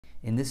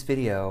In this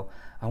video,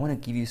 I want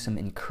to give you some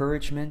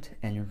encouragement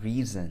and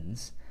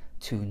reasons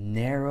to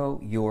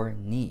narrow your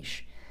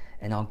niche,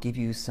 and I'll give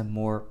you some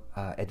more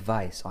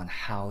advice on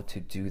how to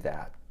do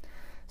that.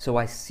 So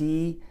I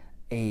see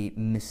a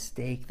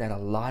mistake that a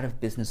lot of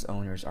business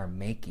owners are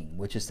making,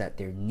 which is that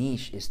their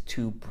niche is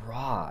too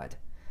broad.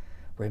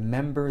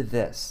 Remember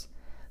this: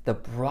 the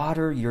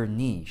broader your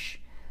niche,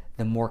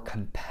 the more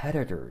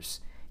competitors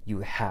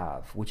you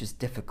have, which is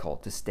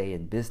difficult to stay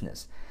in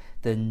business.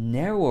 The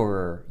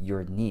narrower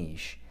your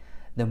niche,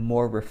 the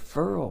more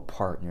referral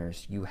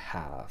partners you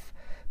have.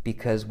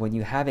 Because when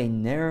you have a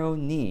narrow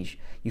niche,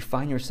 you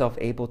find yourself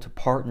able to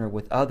partner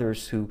with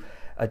others who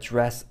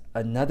address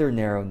another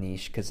narrow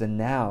niche, because then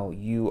now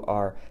you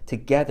are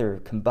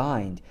together,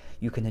 combined,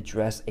 you can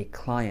address a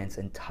client's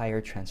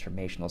entire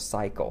transformational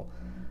cycle.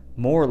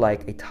 More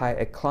like a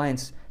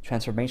client's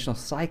transformational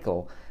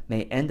cycle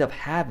may end up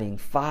having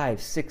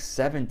 5, 6,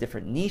 7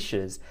 different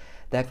niches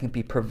that can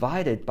be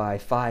provided by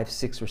 5,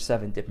 6, or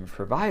 7 different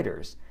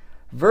providers,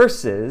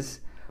 versus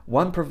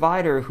one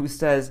provider who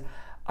says,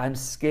 I'm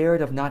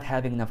scared of not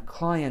having enough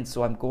clients,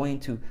 so I'm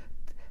going to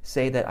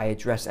say that I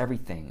address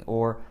everything,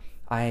 or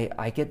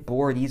I get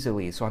bored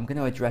easily, so I'm going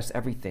to address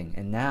everything.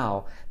 And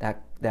now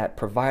that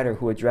provider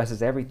who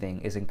addresses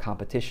everything is in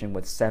competition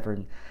with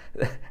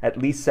at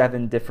least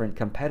 7 different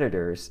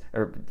competitors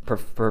or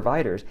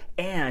providers,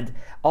 and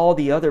all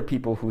the other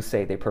people who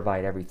say they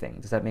provide everything.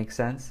 Does that make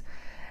sense?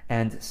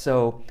 And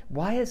so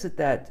why is it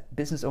that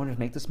business owners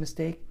make this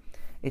mistake?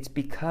 It's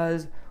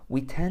because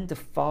we tend to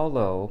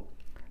follow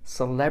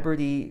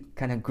celebrity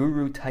kind of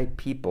guru type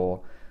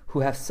people who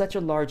have such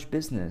a large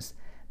business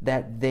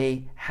that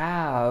they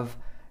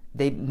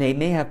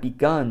may have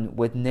begun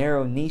with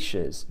narrow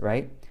niches,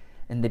 right?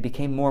 And they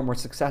became more and more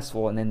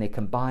successful, and then they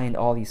combined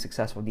all these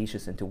successful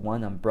niches into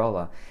one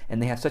umbrella.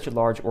 And they have such a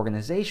large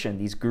organization,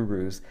 these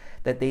gurus,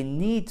 that they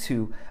need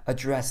to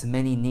address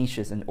many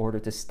niches in order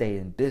to stay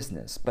in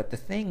business. But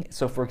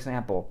so for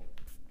example,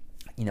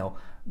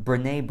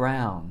 Brene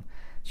Brown,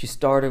 she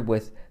started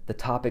with the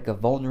topic of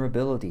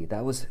vulnerability.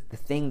 That was the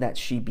thing that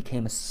she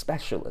became a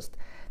specialist,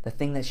 the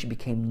thing that she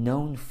became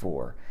known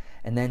for.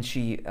 And then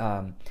she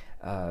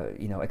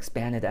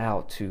expanded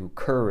out to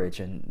courage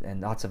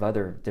and lots of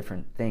other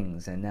different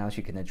things, and now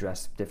she can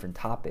address different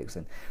topics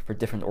and for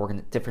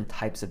different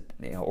types of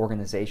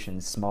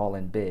organizations, small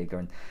and big,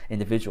 or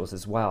individuals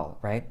as well,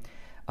 right?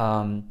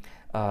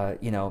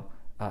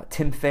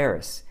 Tim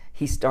Ferriss,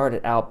 he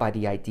started out by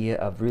the idea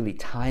of really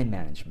time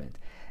management,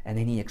 and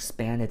then he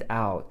expanded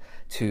out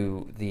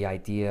to the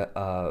idea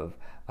of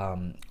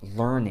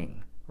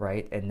learning,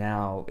 right? And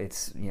now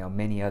it's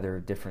many other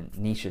different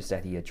niches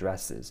that he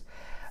addresses.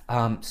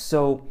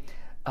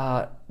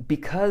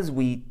 Because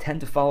we tend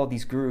to follow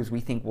these gurus,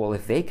 we think, well,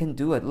 if they can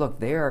do it, look,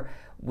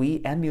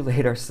 we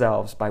emulate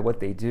ourselves by what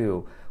they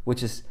do,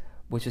 which is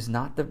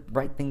not the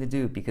right thing to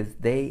do, because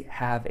they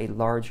have a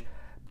large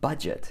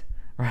budget,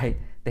 right?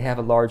 They have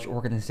a large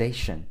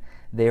organization.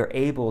 They are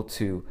able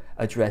to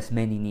address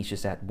many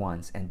niches at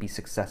once and be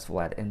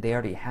successful at it, and they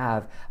already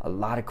have a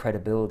lot of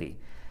credibility.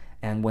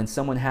 And when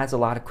someone has a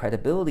lot of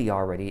credibility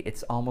already,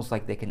 it's almost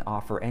like they can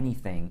offer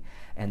anything,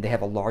 and they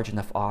have a large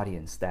enough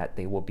audience that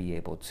they will be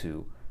able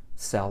to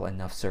sell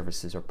enough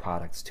services or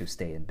products to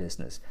stay in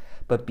business.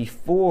 But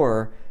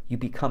before you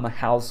become a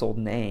household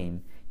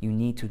name, you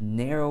need to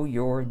narrow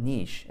your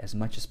niche as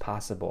much as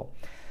possible.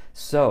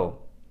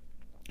 So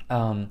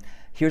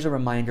here's a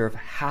reminder of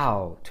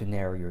how to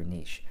narrow your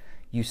niche.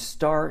 You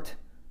start,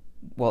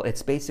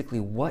 it's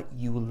basically what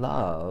you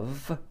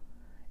love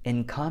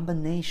in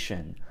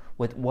combination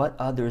with what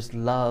others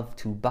love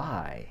to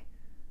buy.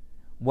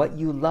 What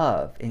you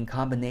love in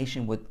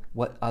combination with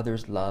what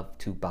others love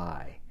to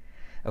buy.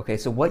 Okay,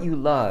 so what you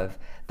love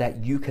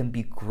that you can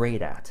be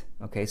great at.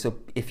 Okay, so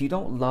if you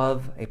don't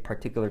love a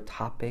particular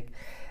topic,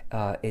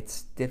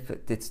 it's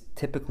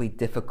typically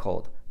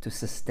difficult to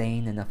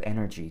sustain enough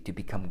energy to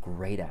become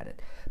great at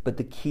it. But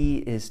the key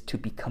is to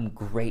become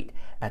great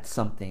at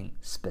something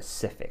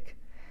specific.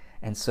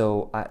 And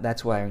so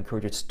that's why I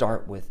encourage you to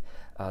start with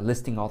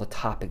listing all the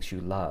topics you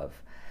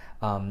love.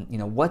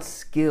 What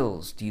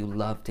skills do you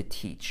love to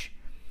teach?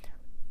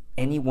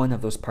 Any one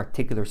of those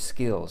particular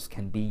skills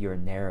can be your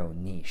narrow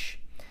niche.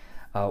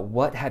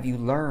 What have you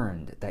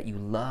learned that you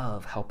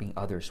love helping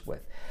others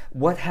with?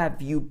 What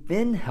have you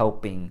been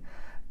helping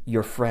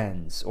your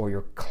friends or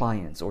your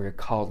clients or your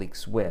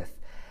colleagues with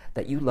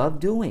that you love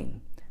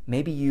doing?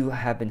 Maybe you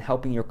have been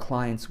helping your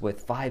clients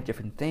with 5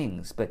 different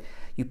things, but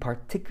you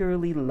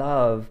particularly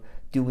love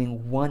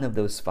doing one of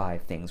those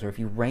 5 things. Or if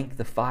you rank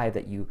the 5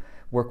 that you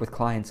work with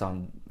clients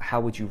on, how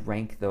would you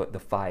rank the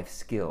 5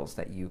 skills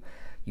that you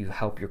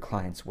help your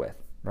clients with,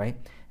 right?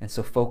 And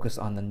so focus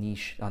on the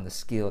niche, on the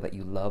skill that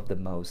you love the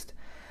most.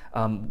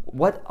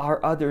 What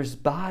are others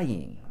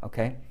buying,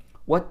 okay?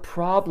 What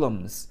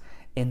problems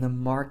in the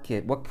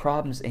market, what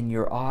problems in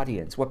your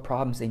audience, what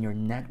problems in your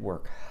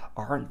network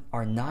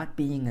are not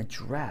being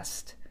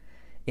addressed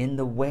in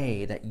the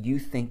way that you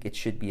think it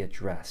should be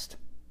addressed,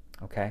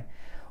 okay?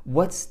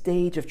 What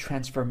stage of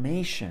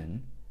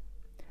transformation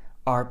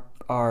are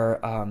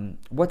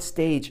what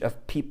stage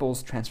of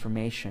people's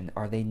transformation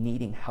are they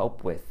needing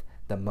help with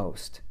the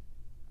most?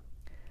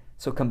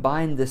 So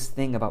combine this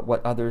thing about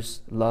what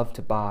others love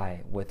to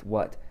buy with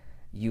what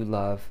you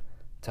love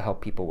to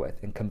help people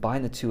with, and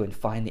combine the two and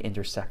find the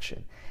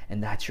intersection.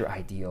 And that's your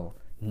ideal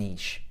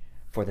niche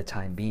for the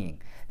time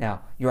being.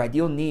 Now, your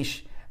ideal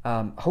niche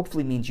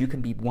hopefully means you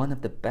can be one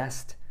of the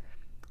best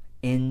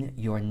in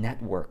your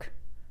network,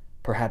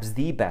 perhaps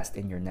the best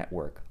in your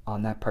network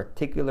on that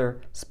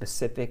particular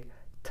specific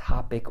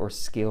topic or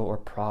skill or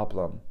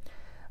problem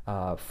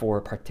for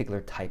a particular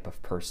type of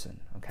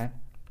person, okay?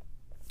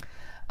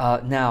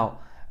 Now,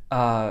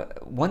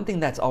 one thing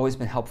that's always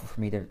been helpful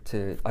for me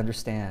to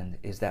understand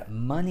is that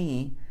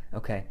money,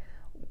 okay,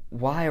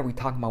 why are we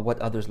talking about what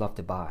others love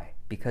to buy?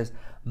 Because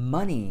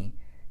money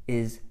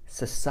is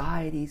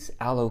society's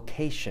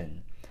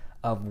allocation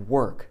of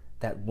work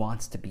that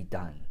wants to be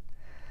done.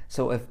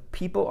 So if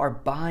people are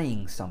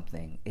buying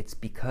something, it's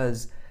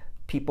because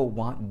people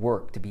want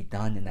work to be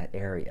done in that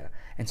area.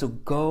 And so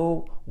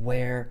go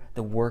where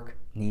the work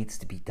needs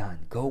to be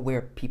done. Go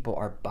where people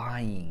are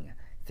buying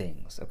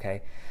things,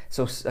 okay?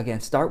 So again,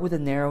 start with a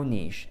narrow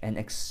niche and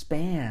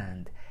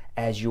expand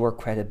as your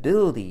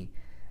credibility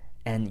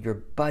and your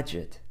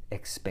budget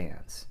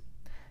expands.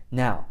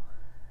 Now,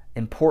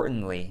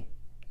 importantly,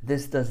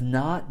 this does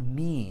not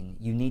mean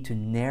you need to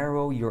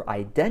narrow your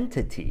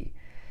identity.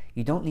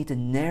 You don't need to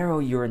narrow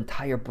your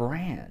entire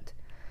brand.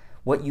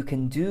 What you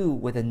can do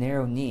with a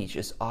narrow niche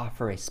is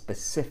offer a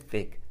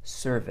specific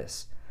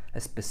service,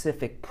 a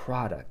specific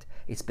product,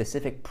 a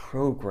specific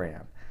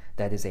program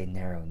that is a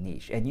narrow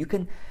niche. And you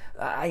can,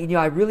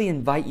 I really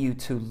invite you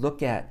to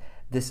look at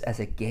this as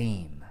a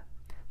game.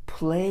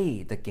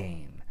 Play the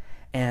game.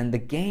 And the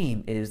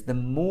game is the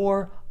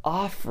more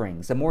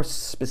offerings, the more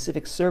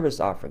specific service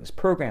offerings,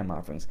 program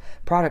offerings,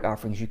 product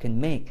offerings you can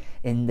make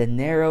in the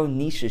narrow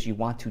niches you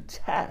want to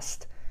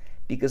test.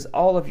 Because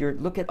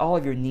look at all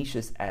of your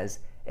niches as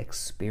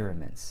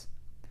experiments.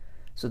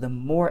 So the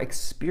more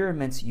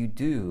experiments you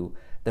do,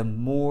 the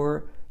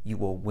more you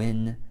will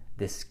win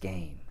this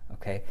game.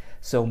 Okay,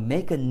 so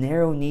make a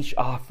narrow niche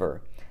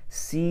offer.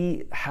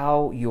 See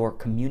how your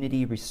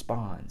community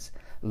responds.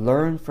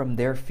 Learn from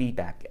their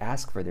feedback.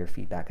 Ask for their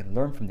feedback and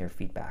learn from their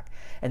feedback.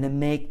 And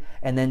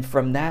then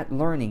from that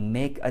learning,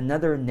 make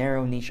another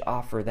narrow niche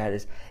offer that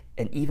is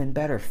an even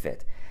better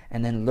fit.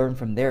 And then learn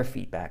from their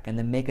feedback. And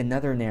then make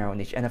another narrow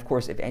niche. And of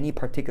course, if any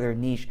particular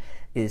niche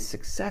is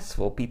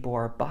successful, people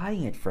are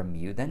buying it from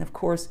you, then of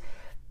course,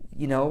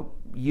 you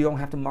don't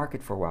have to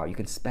market for a while. You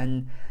can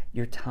spend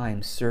your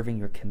time serving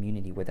your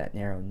community with that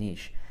narrow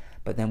niche.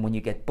 But then when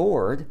you get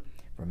bored,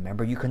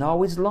 remember you can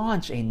always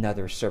launch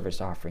another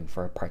service offering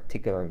for a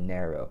particular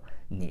narrow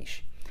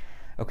niche.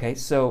 Okay,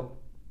 so,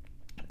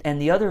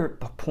 and the other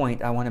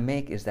point I want to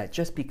make is that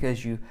just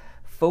because you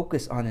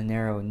focus on a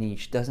narrow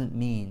niche doesn't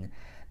mean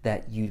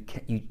that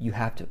you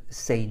have to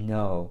say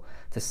no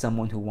to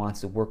someone who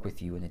wants to work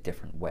with you in a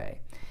different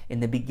way. In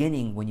the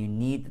beginning, when you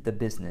need the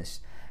business,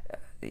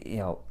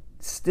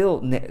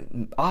 still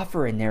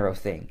offer a narrow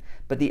thing,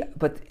 but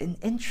an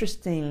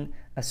interesting,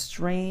 a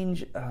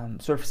strange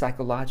sort of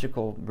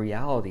psychological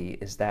reality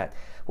is that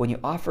when you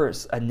offer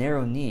a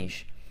narrow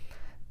niche,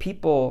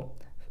 people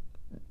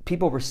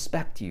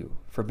respect you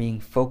for being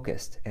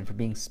focused and for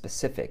being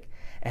specific,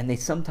 and they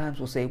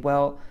sometimes will say,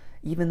 well,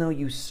 even though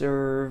you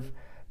serve,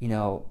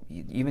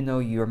 even though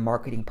you're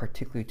marketing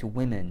particularly to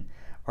women,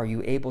 are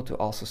you able to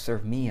also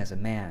serve me as a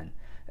man?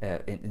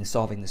 In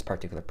solving this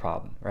particular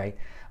problem, right?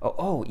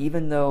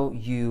 Even though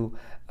you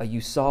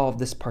solve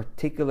this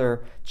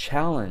particular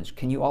challenge,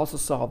 can you also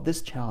solve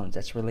this challenge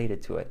that's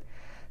related to it?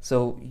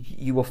 So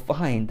you will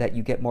find that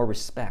you get more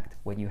respect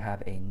when you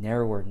have a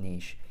narrower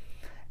niche,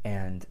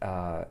 and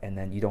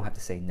then you don't have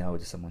to say no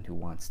to someone who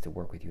wants to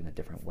work with you in a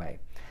different way.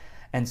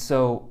 And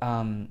so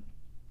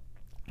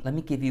let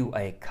me give you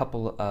a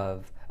couple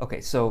of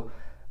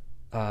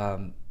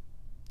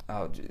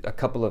a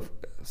couple of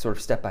sort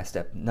of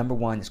step-by-step. Number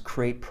one is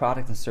create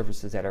products and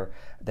services that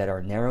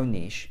are narrow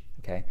niche.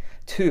 Okay.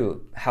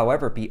 2,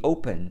 however, be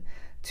open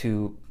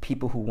to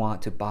people who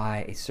want to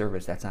buy a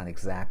service that's not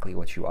exactly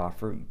what you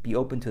offer. Be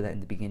open to that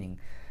in the beginning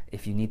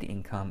if you need the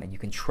income, and you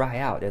can try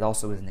out. It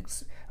also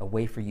is a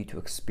way for you to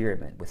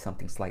experiment with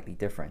something slightly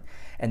different.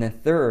 And then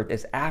 3rd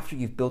is after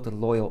you've built a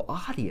loyal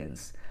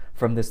audience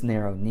from this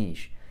narrow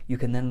niche, you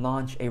can then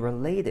launch a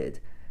related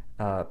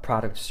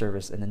product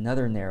service in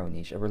another narrow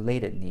niche, a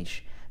related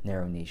niche,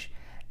 narrow niche,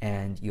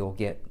 and you'll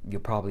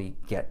probably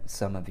get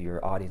some of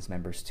your audience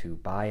members to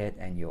buy it,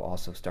 and you'll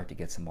also start to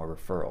get some more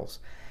referrals.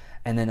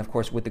 And then of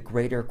course, with the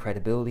greater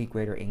credibility,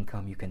 greater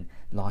income, you can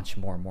launch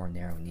more and more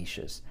narrow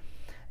niches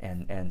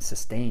and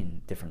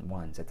sustain different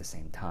ones at the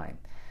same time.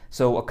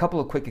 So a couple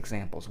of quick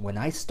examples. When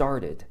I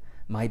started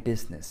my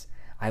business,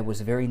 I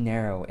was very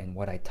narrow in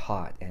what I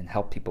taught and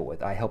helped people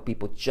with. I helped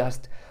people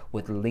just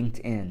with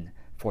LinkedIn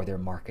for their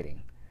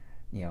marketing.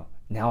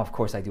 Now of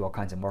course I do all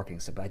kinds of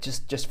marketing stuff, but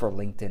just for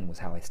LinkedIn was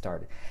how I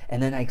started.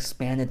 And then I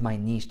expanded my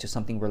niche to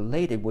something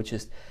related, which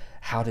is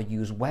how to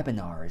use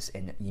webinars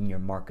in your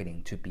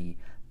marketing to be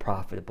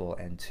profitable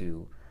and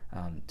to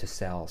to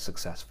sell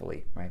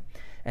successfully, right?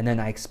 And then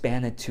I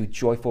expanded to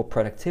joyful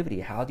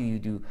productivity. How do you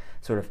do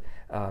sort of,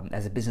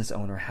 as a business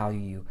owner, how do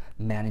you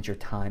manage your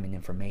time and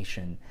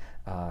information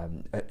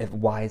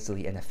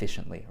wisely and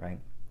efficiently, right?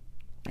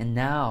 And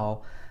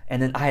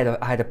then I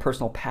had a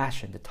personal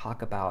passion to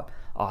talk about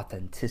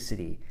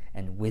authenticity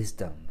and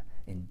wisdom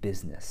in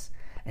business.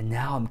 And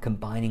now I'm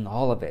combining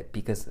all of it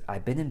because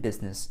I've been in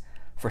business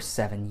for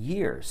 7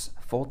 years,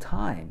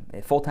 full-time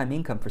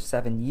income for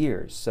 7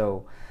 years.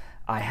 So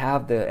I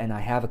have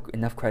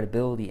enough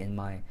credibility in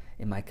my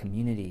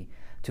community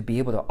to be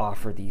able to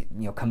offer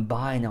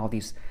combine all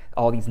these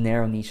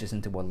narrow niches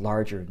into a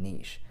larger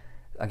niche.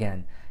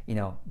 Again,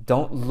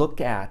 don't look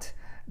at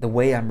the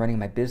way I'm running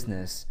my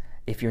business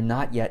if you're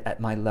not yet at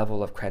my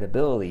level of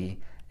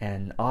credibility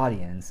and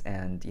audience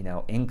and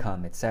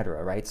income,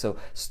 etc. Right? So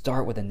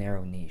start with a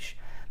narrow niche.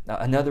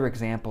 Another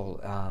example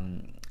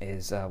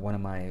is one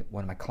of my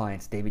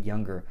clients, David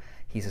Younger.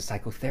 He's a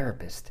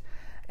psychotherapist,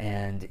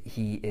 and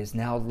he is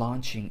now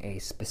launching a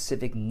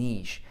specific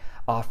niche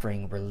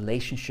offering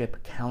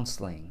relationship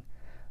counseling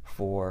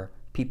for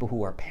people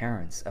who are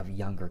parents of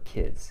younger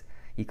kids.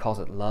 He calls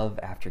it Love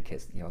After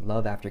Kids.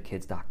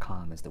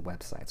 Loveafterkids.com is the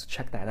website. So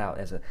check that out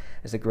as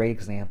a great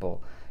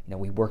example.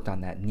 We worked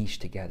on that niche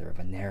together of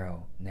a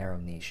narrow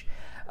niche.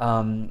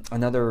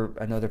 Another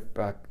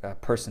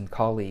person,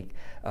 colleague,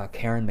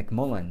 Karen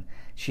McMullen.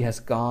 She has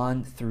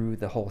gone through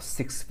the whole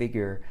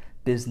 6-figure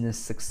business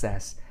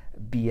success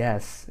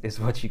BS is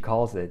what she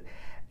calls it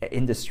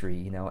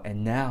industry.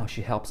 And now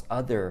she helps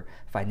other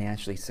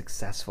financially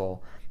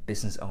successful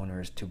business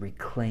owners to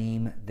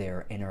reclaim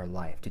their inner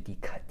life, to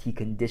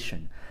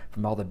decondition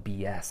from all the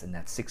BS in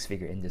that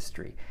 6-figure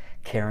industry.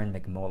 Karen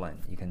McMullen,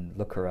 you can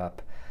look her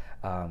up.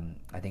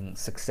 I think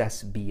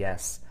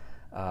successbs.com.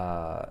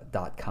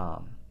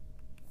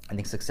 I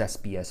think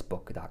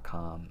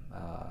successbsbook.com.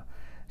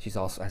 She's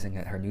also, I think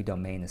her new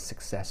domain is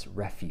Success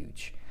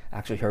Refuge.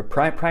 Actually, her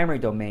primary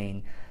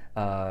domain,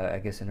 I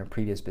guess in her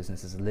previous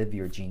business, is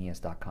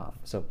liveyourgenius.com.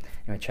 So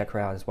check her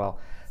out as well.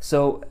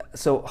 So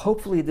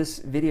hopefully this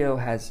video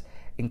has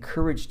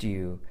encouraged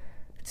you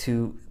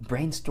to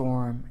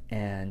brainstorm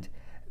and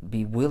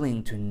be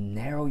willing to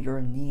narrow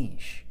your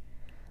niche.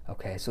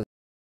 Okay, so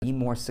be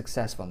more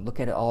successful and look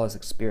at it all as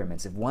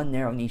experiments. If one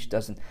narrow niche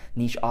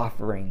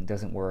offering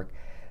doesn't work,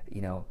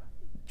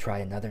 try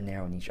another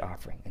narrow niche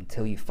offering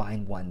until you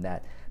find one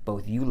that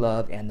both you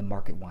love and the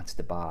market wants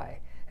to buy.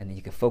 And then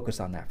you can focus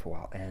on that for a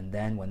while. And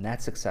then when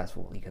that's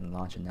successful, you can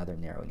launch another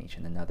narrow niche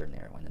and another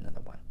narrow and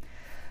another one.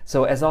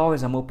 So as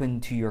always, I'm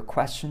open to your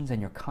questions and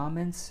your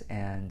comments.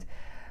 And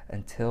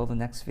until the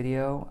next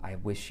video, I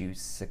wish you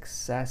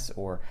success,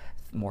 or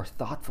more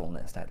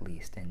thoughtfulness at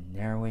least, in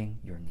narrowing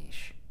your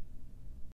niche.